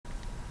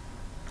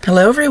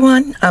Hello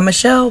everyone, I'm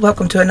Michelle.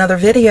 Welcome to another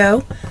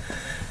video.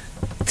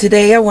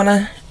 Today we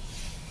want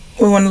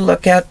to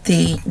look at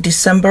the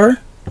December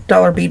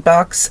dollar bead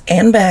box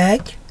and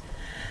bag.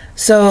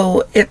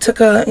 So it took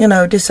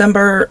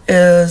December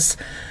is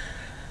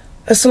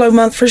a slow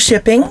month for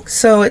shipping,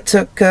 so it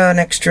took an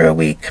extra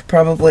week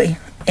probably,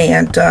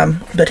 and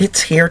but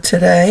it's here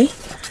today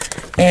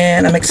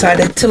and I'm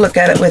excited to look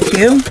at it with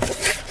you.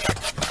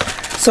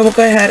 So we'll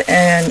go ahead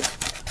and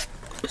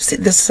see,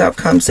 this is how it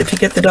comes. If you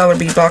get the dollar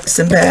bead box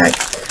and bag,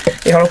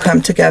 it'll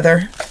come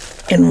together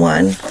in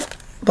one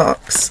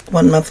box,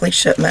 one monthly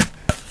shipment.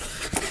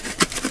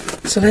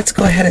 So let's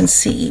go ahead and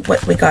see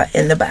what we got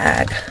in the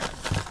bag.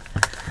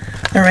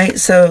 Alright,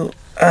 so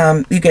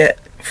you get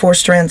 4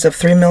 strands of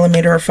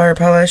 3mm fire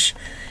polish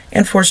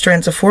and 4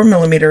 strands of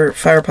 4mm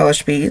fire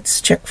polish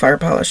beads, check fire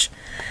polish.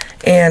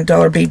 And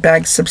dollar bead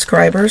bag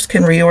subscribers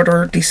can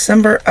reorder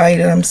December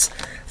items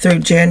through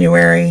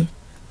January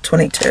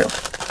 22.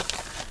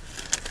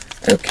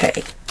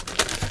 Okay.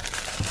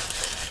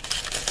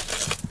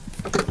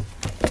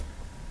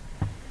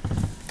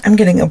 I'm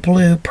getting a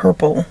blue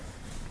purple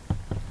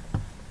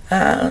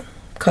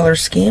color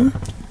scheme.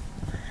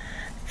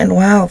 And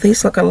wow,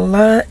 these look a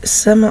lot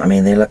similar. I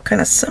mean, they look kind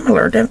of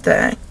similar, don't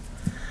they?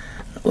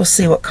 We'll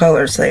see what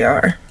colors they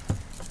are.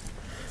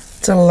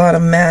 It's a lot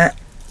of matte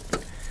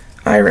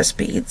iris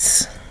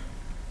beads.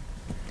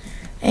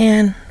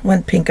 And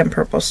one pink and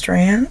purple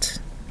strand.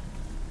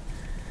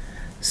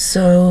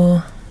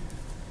 So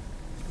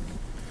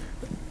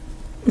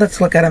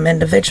let's look at them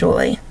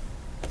individually.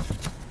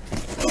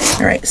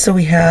 Alright, so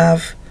we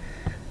have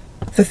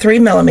the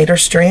 3mm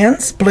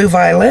strands, blue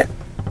violet.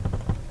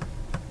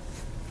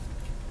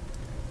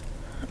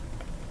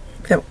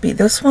 That would be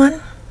this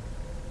one.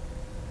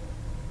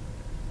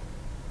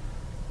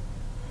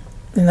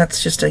 And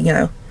that's just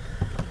a,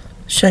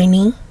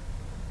 shiny,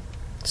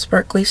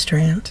 sparkly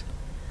strand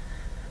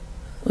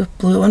with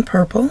blue and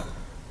purple.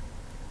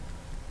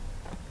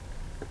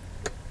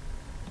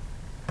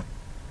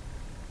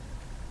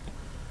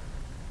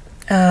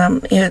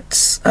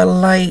 It's a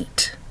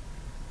light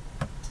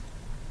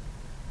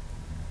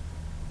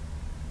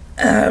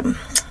ooh,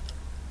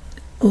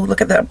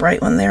 look at that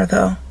bright one there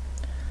though.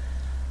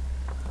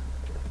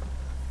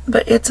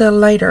 But it's a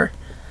lighter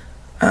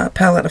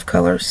palette of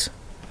colors.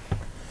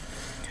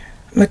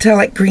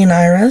 Metallic green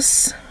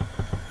iris.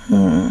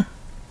 I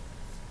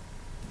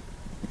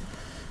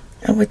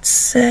would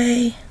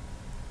say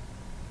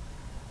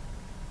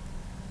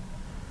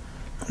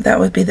that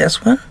would be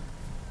this one.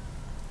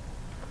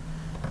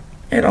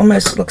 It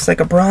almost looks like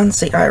a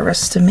bronzy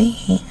iris to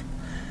me.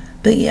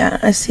 But yeah,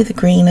 I see the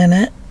green in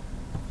it.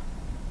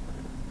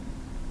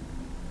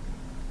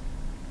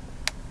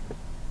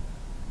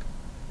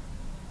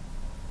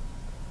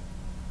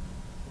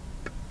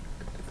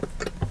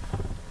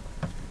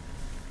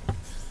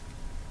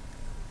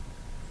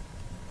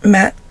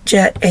 Matte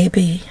Jet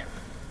AB.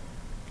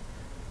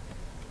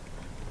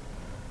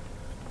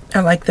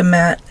 I like the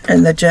matte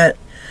and the jet,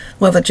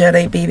 well, the Jet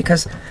AB,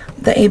 because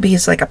the AB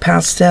is like a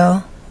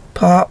pastel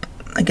pop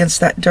against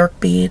that dark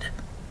bead.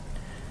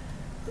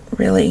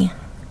 Really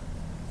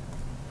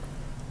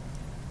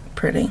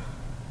pretty.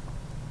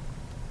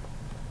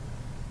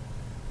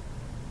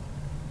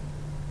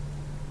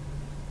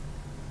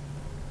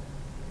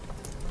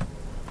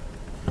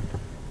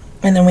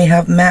 And then we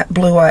have matte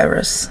blue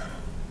iris.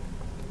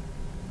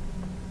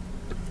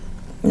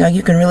 Now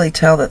you can really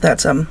tell that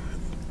that's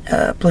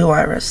blue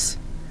iris.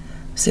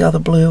 See all the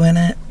blue in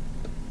it?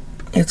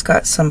 It's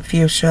got some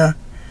fuchsia,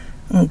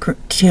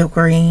 teal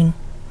green,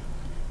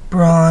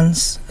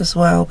 bronze as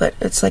well, but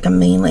it's like a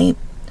mainly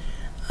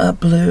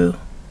blue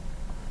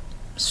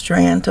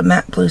strand, a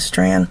matte blue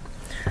strand.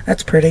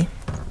 That's pretty.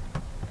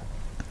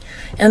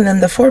 And then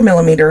the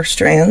 4mm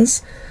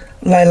strands,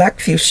 lilac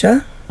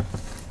fuchsia,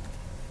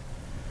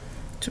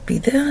 to be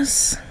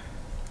this.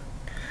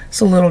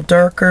 It's a little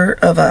darker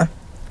of a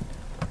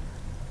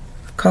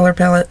color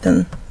palette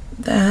than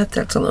that.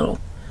 That's a little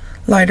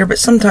lighter, but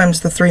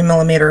sometimes the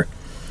 3mm,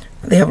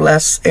 they have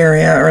less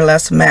area or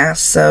less mass,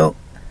 so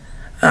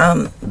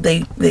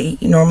they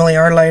normally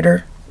are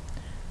lighter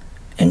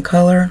in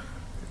color.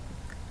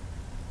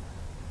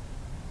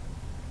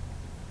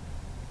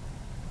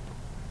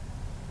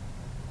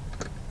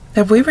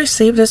 Have we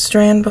received a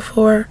strand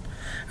before,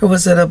 or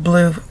was it a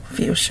blue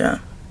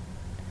fuchsia,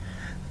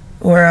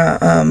 or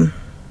a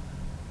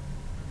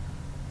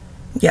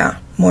yeah,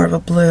 more of a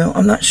blue?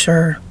 I'm not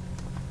sure.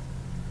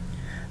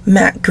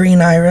 Matte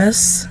green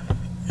iris.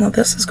 Now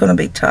this is going to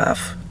be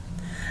tough.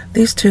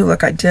 These two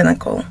look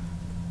identical.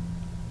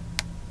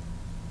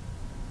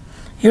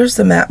 Here's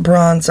the matte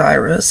bronze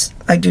iris.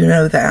 I do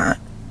know that.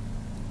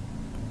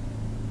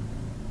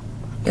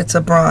 It's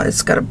a bronze.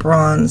 It's got a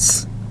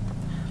bronze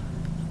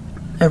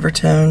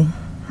overtone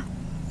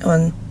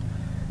on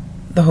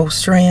the whole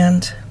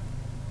strand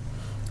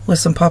with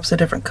some pops of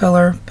different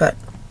color, but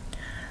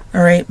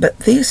alright, but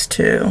these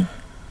two,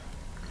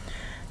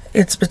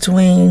 it's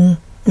between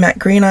matte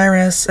green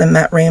iris and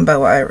matte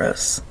rainbow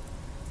iris.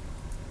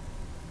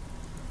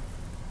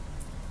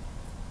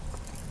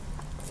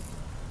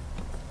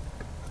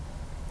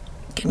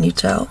 Can you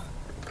tell?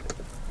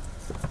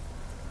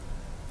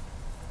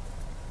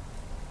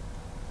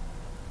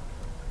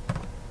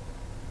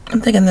 I'm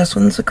thinking this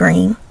one's a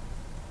green.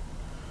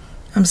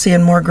 I'm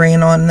seeing more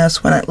green on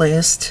this one at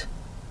least.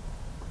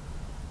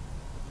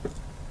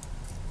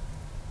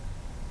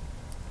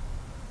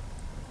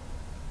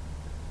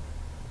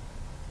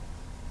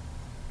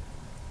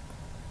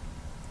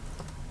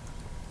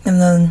 And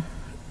then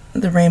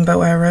the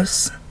rainbow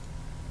arrows.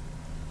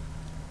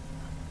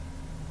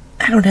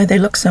 I don't know, they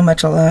look so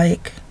much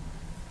alike.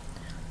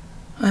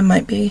 I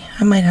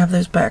might have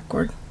those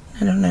backward.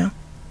 I don't know.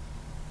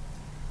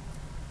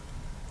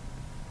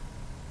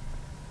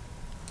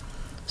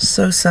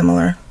 So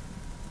similar.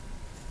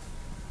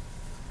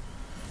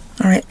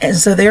 Alright, and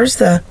so there's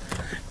the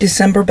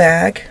December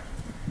bag.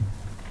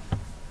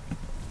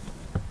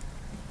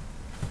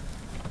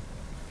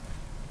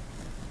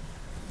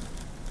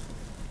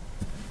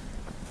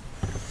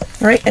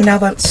 Alright, and now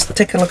let's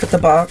take a look at the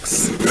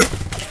box.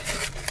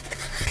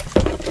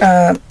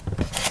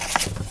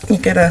 You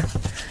get a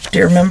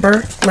Dear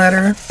Member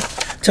letter.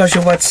 Tells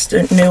you what's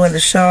new in the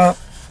shop.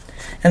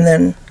 And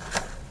then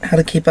how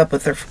to keep up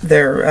with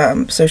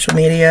their social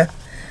media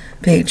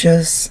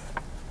pages.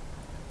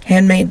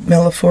 Handmade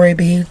Millefori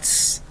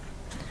beads.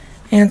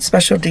 And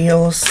special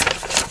deals.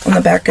 On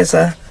the back is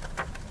a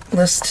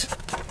list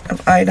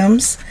of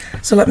items.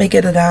 So let me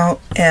get it out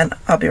and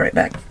I'll be right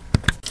back.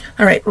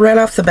 Alright, right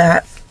off the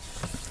bat.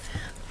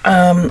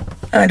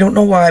 I don't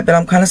know why, but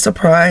I'm kind of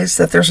surprised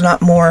that there's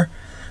not more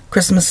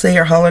Christmassy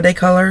or holiday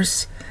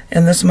colors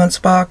in this month's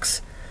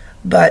box.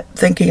 But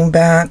thinking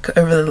back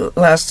over the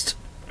last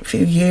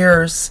few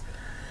years,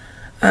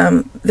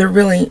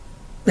 they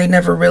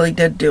never really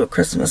did do a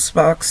Christmas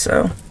box.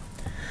 So,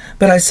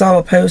 but I saw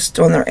a post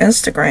on their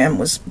Instagram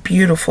was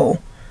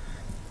beautiful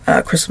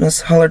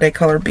Christmas holiday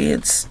color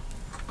beads.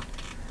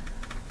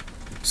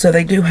 So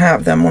they do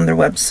have them on their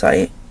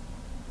website.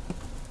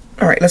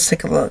 All right, let's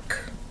take a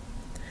look.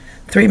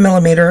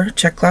 3mm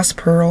check glass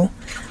pearl,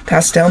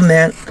 pastel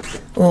mint.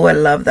 Oh, I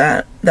love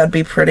that. That'd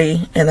be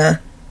pretty in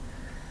a,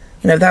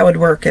 that would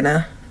work in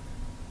a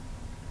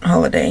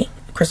holiday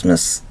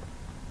Christmas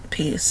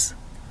piece.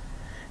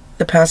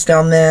 The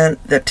pastel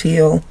mint, the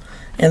teal,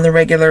 and the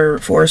regular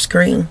forest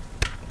green.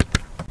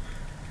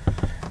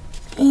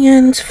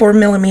 And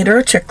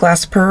 4mm check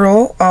glass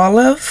pearl,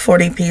 olive,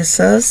 40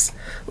 pieces.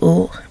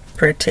 Ooh,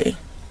 pretty.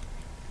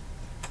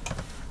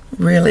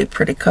 Really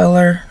pretty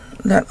color,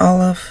 that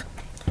olive.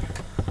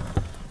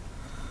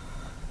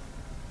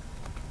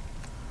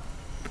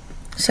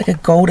 It's like a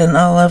golden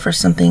olive or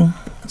something.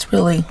 It's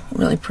really,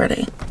 really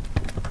pretty.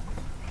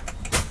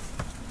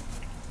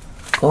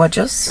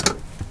 Gorgeous.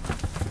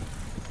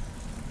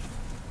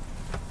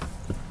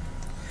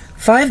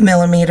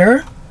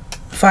 5mm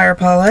fire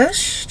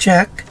polish,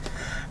 check.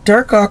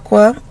 Dark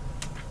aqua,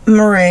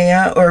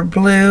 Maria, or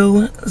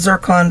blue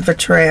zircon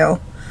vitriol,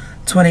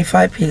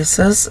 25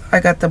 pieces. I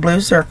got the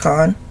blue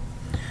zircon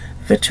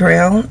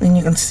vitriol, and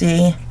you can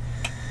see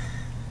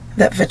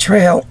that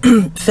vitriol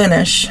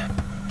finish.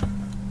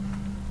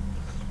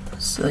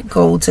 So the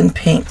golds and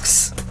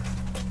pinks, a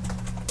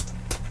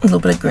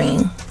little bit of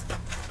green,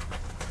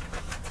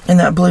 and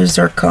that blue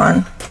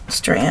zircon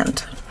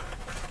strand.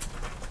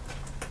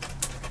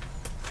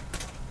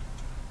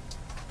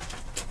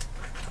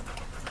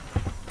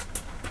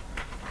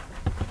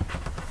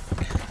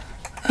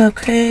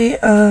 Okay,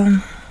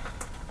 well,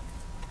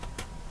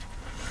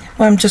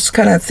 I'm just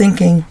kind of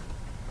thinking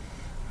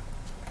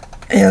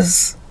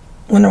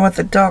wonder what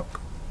the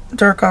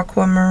dark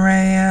aqua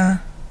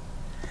Maria.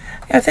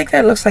 I think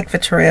that looks like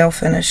vitriol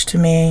finish to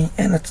me,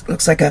 and it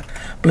looks like a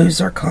blue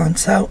zircon,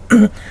 so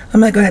I'm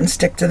going to go ahead and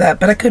stick to that,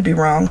 but I could be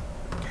wrong.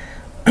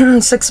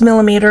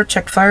 6mm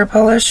checked fire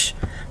polish,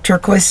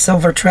 turquoise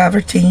silver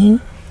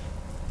travertine.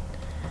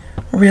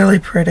 Really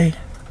pretty.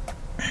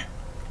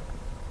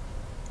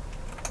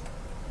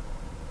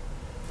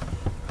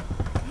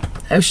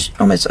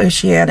 Almost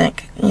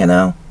oceanic,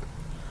 and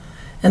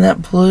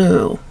that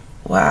blue,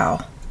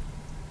 wow.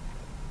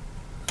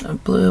 The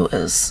blue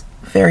is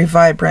very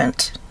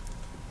vibrant.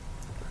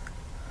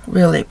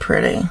 Really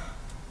pretty.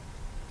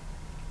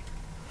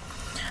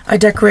 I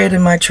decorated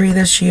my tree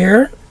this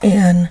year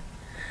in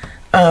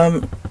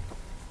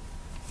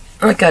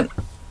like a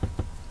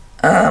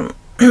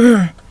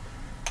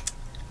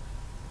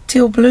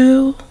teal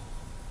bluish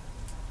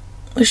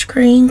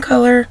green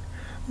color,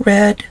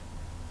 red,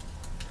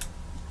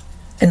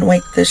 and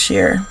white this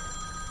year,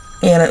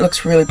 and it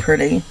looks really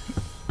pretty.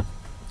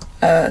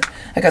 I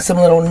got some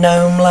little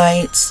gnome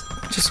lights.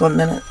 Just 1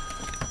 minute.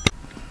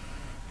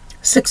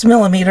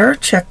 6mm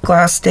check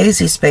glass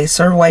daisy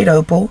spacer, white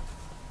opal,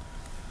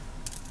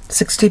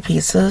 60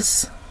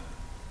 pieces.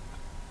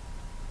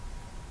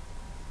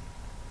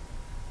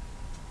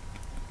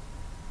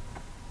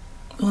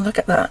 Oh, look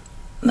at that.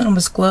 That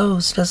almost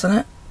glows, doesn't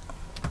it?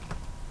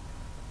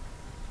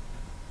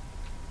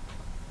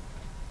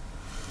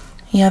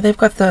 Yeah, they've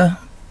got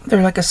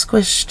they're like a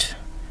squished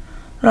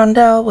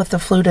rondelle with the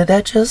fluted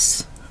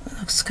edges. It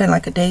looks kind of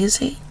like a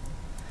daisy.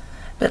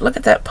 But look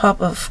at that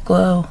pop of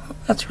glow.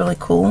 That's really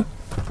cool.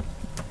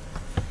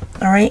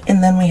 Alright,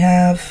 and then we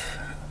have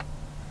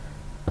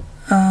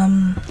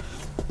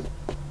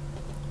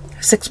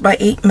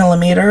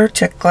 6x8mm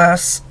check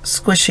glass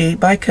squishy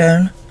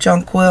bicone,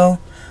 jonquil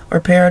or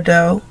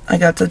peridot. I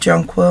got the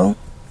jonquil.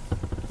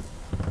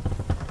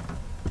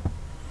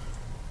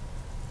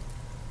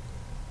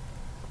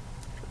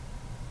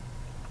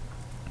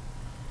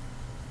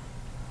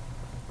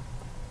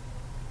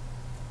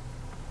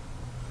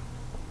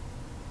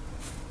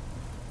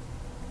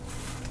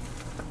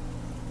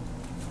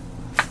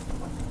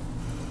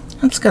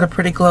 It's got a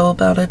pretty glow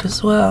about it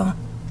as well.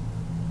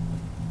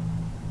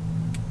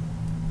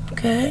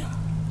 Okay.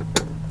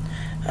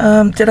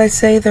 Did I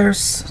say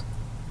there's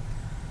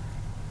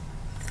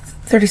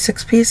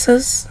 36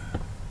 pieces?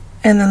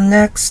 And the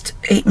next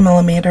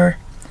 8mm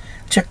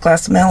check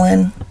glass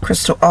melon,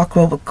 crystal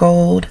aqua with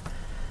gold.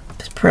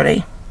 It's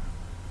pretty.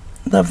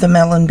 Love the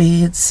melon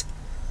beads.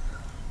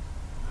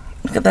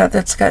 Look at that.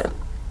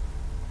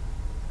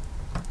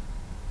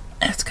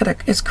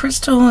 It's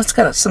crystal. It's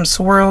got some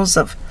swirls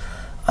of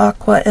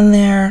aqua in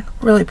there.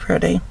 Really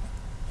pretty.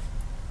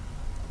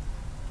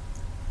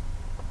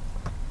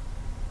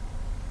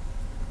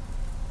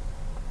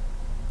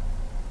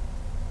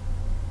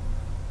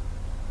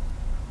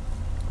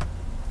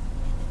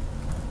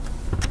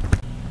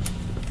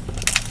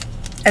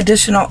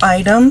 Additional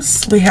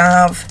items, we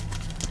have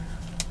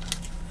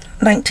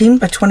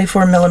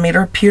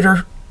 19x24mm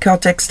pewter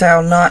Celtic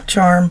style knot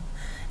charm,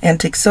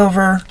 antique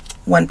silver,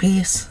 1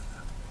 piece.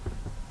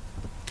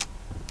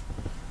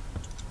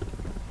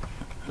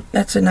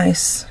 That's a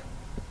nice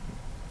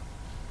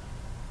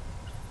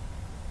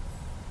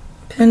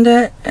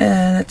pendant,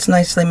 and it's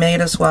nicely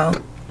made as well.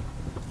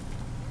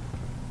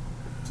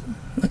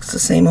 Looks the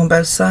same on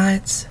both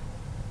sides.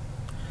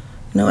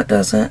 No, it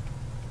doesn't.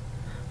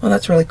 Well,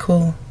 that's really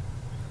cool.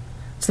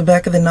 It's the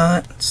back of the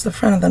knot. It's the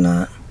front of the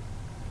knot.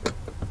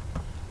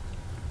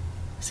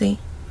 See?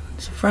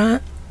 It's the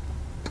front.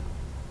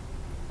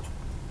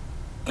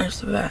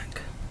 There's the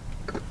back.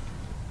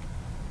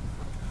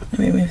 Let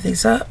me move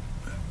these up.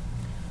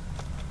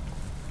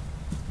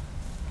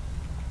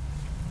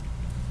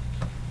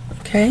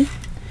 Okay.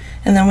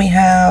 And then we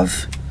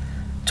have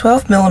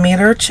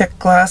 12mm check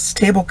glass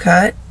table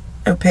cut,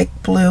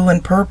 opaque blue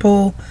and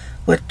purple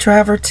with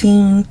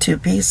travertine, 2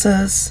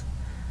 pieces.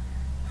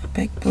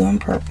 Opaque blue and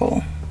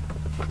purple.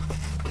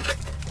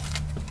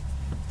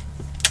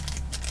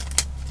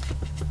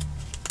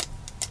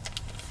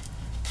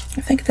 I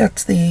think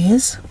that's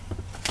these.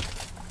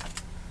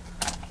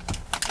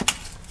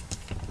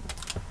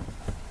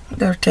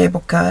 They're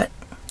table cut.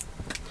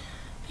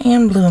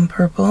 And blue and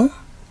purple.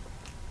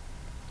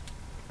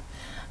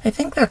 I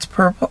think that's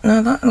purple.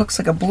 No, that looks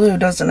like a blue,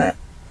 doesn't it?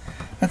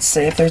 Let's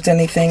see if there's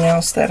anything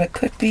else that it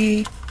could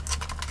be.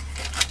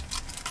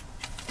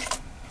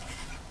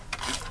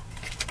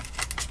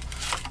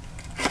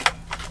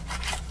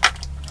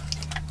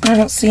 I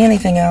don't see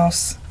anything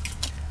else.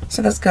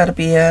 So that's got to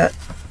be it.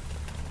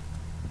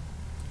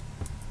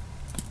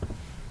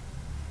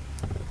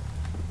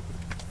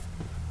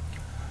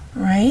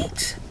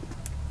 Right.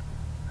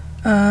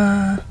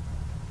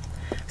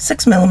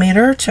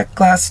 6mm check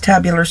glass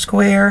tabular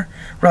square,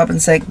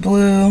 robin's egg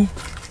blue.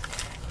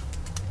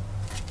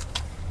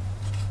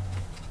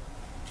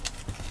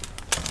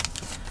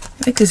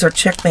 I think these are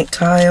checkmate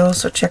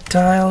tiles or check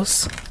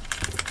tiles.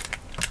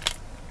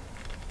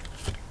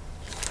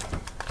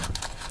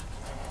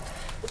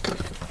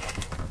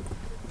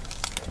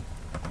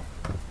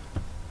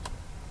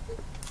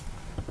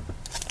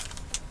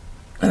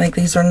 I think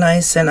these are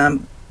nice,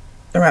 and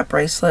they're at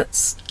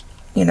bracelets,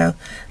 you know,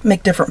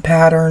 make different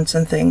patterns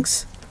and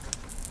things.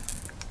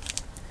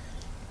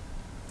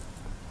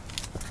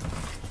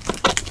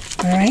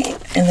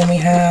 Alright, and then we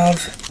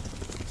have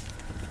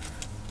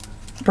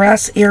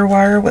brass ear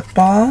wire with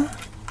ball,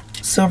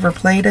 silver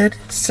plated,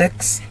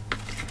 6,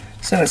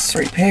 so that's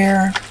 3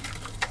 pair.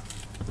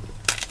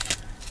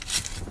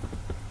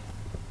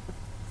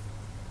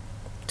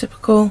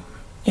 Typical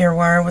ear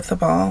wire with the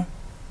ball,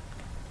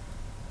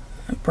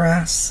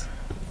 brass.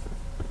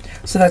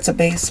 So that's a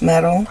base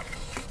metal.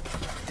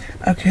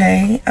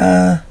 Okay,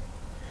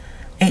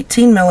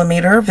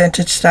 18mm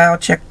vintage style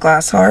check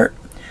glass heart,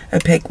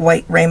 opaque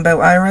white rainbow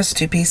iris,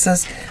 2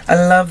 pieces. I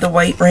love the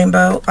white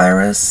rainbow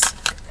iris.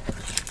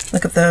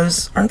 Look at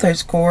those. Aren't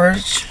those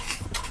gorgeous?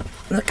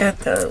 Look at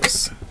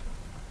those.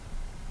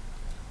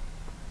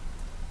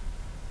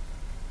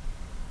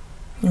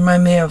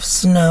 Remind me of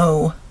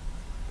snow.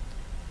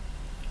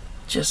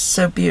 Just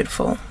so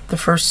beautiful. The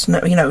first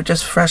snow, you know,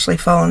 just freshly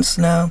fallen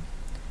snow.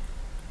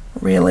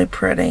 Really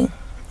pretty.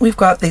 We've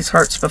got these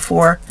hearts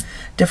before,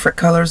 different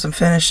colors and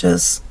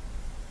finishes.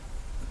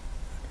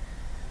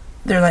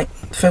 They're like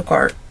folk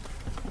art.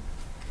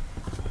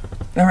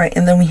 Alright,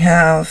 and then we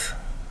have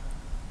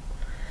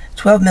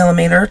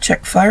 12mm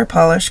check fire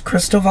polish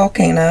crystal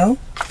volcano,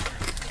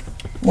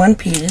 1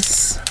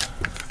 piece.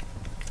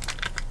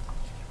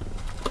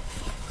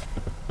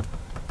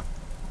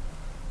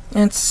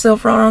 And it's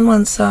silver on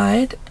one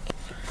side,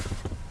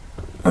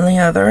 on the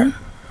other.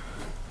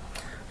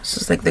 This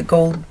is like the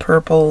gold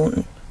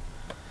purple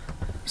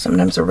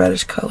Sometimes a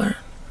reddish color,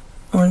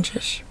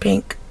 orangish,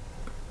 pink.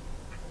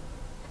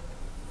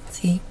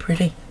 See,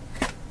 pretty.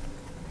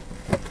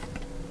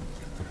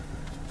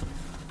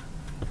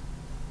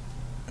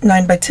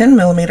 Nine by 10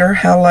 millimeter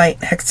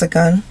Howlite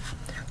hexagon,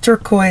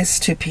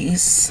 turquoise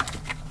 2-piece.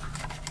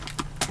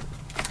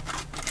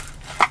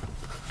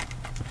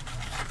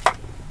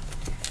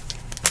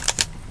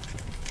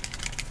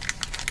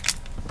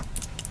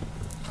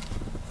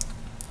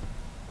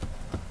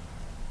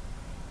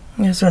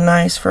 These are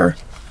nice for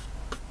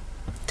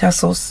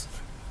tassels,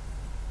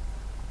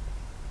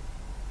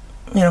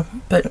 you know,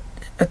 but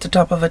at the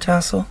top of a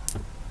tassel.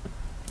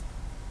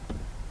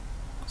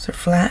 These are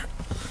flat.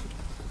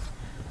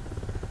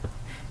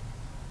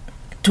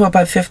 12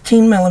 by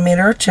 15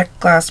 millimeter check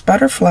glass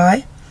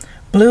butterfly,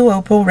 blue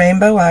opal,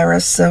 rainbow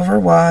iris, silver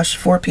wash,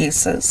 4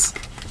 pieces.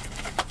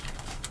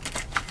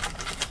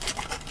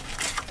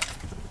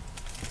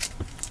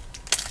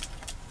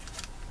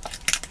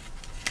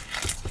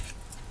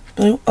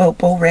 Blue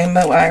opal,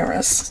 rainbow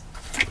iris.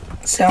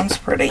 Sounds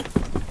pretty.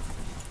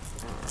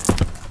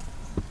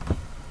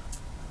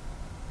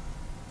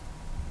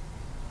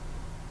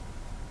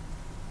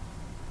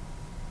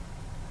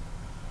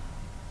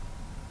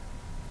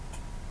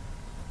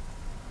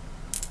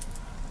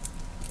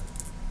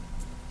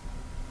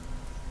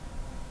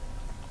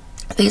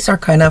 These are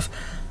kind of,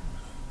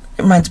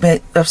 it reminds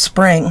me of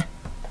spring.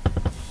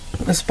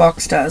 This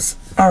box does.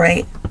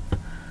 Alright,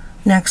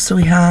 next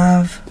we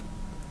have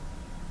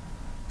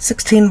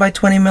 16 by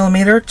 20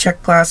 millimeter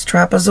check glass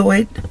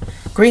trapezoid,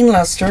 green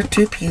luster,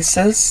 2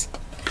 pieces.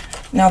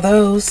 Now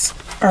those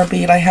are a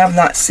bead I have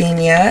not seen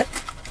yet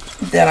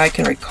that I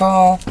can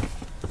recall.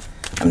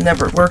 I've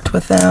never worked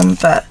with them,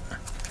 but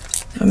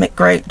they make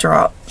great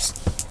drops.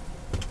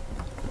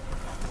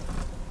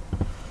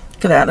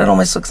 Look at that, it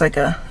almost looks like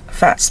a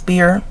fat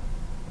spear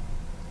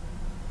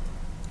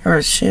or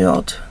a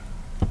shield.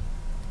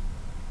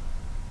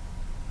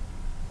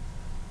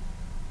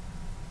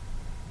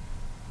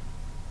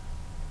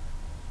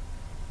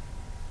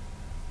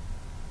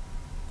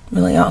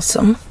 Really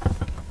awesome.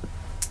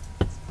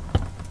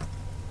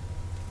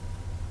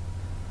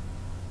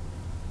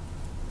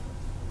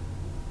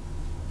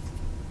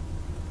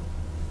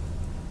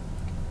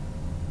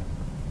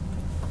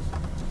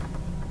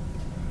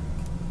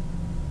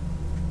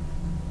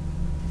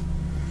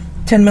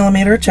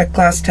 $10mm check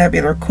glass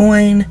tabular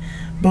coin,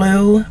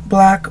 blue,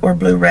 black, or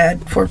blue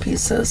red, 4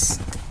 pieces.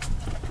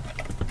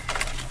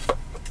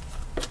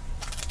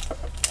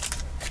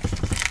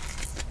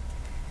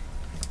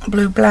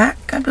 Blue black,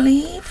 I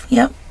believe.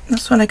 Yep,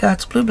 that's what I got.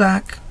 It's blue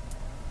black.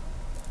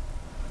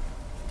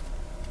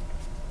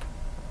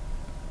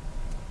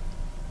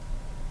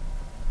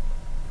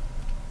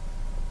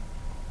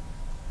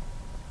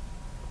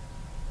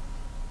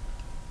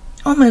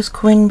 Almost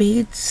coin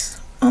beads.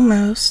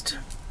 Almost.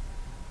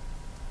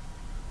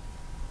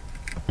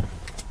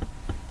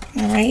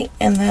 Alright,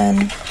 and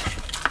then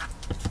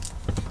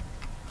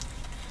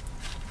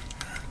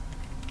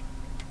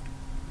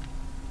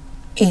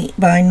 $8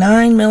 by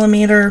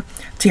 9mm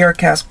Tiara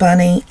cast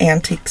bunny,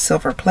 antique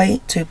silver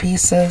plate, 2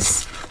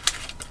 pieces.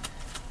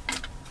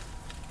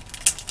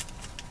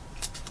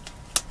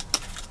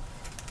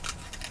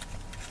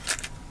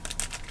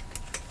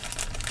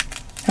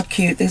 How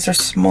cute. These are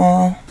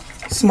small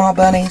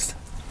bunnies.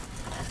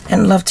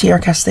 And love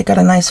Tiara cast. They got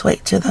a nice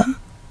weight to them.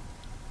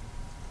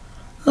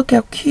 Look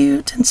how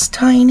cute and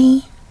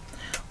tiny.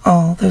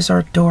 Oh, those are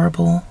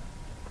adorable.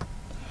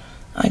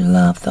 I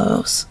love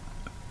those.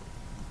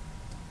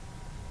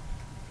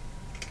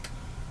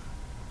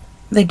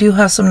 They do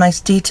have some nice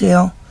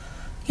detail,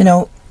 you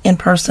know, in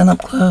person up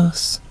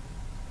close.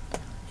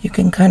 You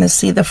can kind of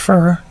see the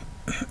fur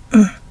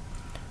on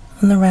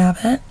the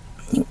rabbit.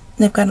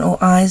 They've got little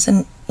eyes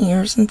and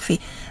ears and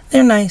feet.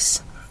 They're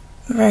nice.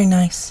 Very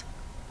nice.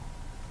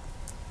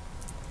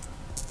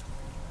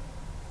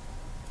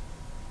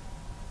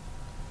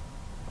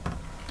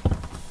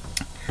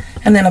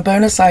 And then a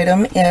bonus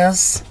item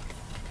is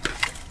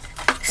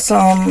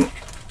some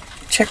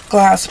check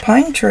glass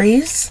pine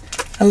trees,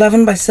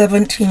 11 by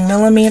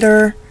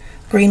 17mm,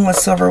 green with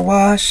silver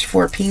wash,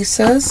 4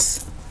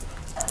 pieces.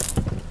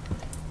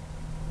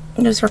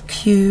 Those are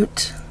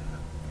cute.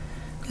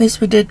 At least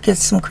we did get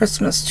some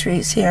Christmas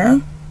trees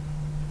here.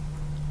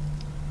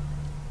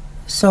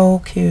 So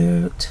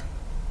cute.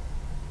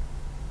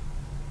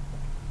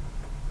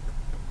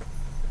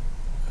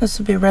 This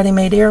would be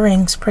ready-made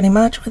earrings pretty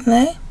much, wouldn't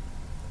they?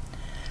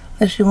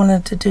 If you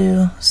wanted to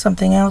do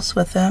something else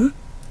with them.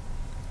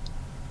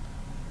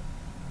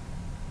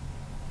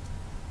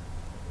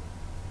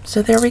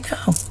 So there we go.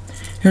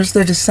 Here's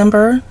the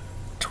December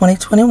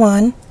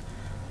 2021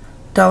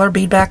 dollar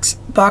bead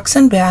box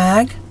and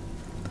bag.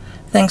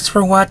 Thanks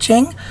for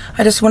watching.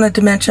 I just wanted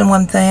to mention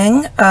one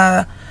thing.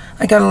 I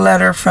got a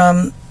letter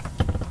from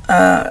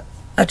a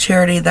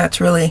charity that's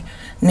really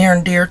near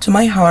and dear to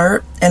my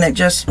heart, and it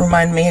just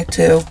reminded me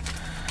to,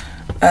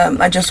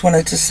 I just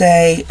wanted to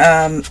say,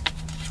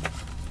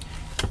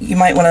 you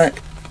might want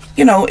to,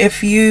 you know,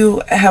 if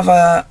you have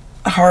a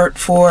heart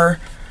for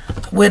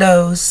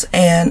widows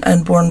and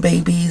unborn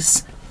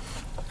babies.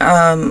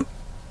 You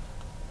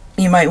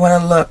might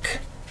want to look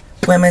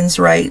Women's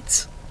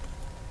Rights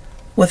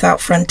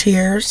Without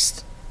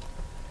Frontiers.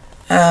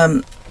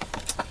 I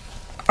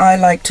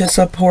like to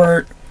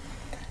support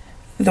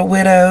the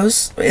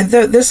widows.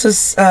 This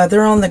is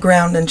they're on the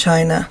ground in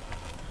China.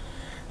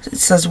 It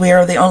says, we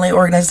are the only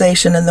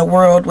organization in the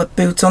world with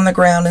boots on the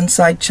ground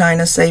inside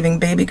China saving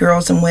baby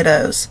girls and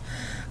widows.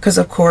 Because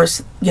of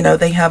course, you know,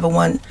 they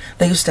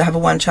used to have a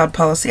one-child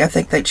policy. I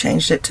think they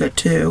changed it to a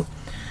 2.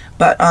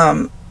 But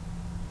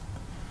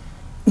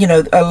you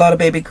know, a lot of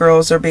baby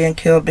girls are being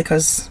killed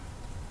because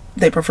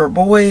they prefer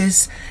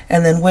boys,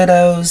 and then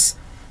widows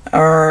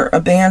are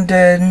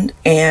abandoned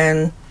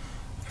and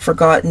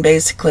forgotten,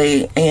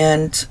 basically,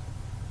 and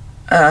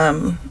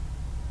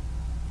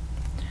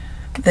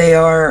they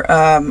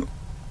are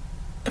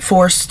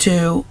forced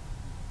to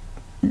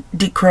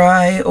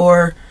decry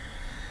or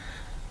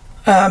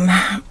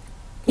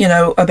you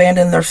know,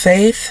 abandon their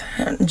faith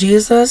in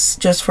Jesus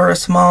just for a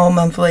small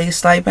monthly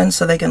stipend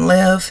so they can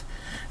live.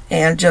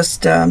 And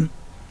just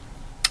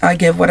I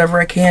give whatever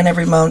I can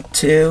every month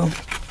to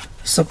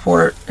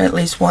support at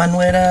least one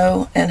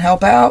widow and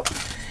help out.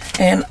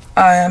 And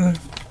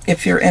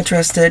if you're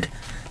interested,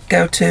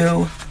 go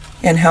to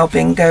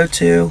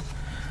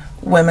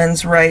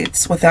Women's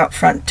Rights Without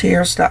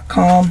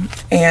Frontiers.com,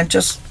 and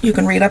just, you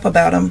can read up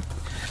about them,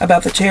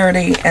 about the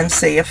charity, and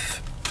see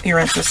if you're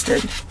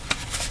interested.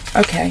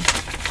 Okay.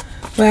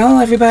 Well,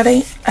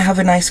 everybody, have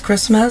a nice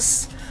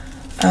Christmas.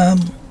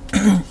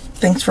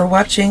 Thanks for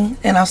watching,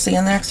 and I'll see you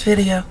in the next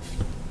video.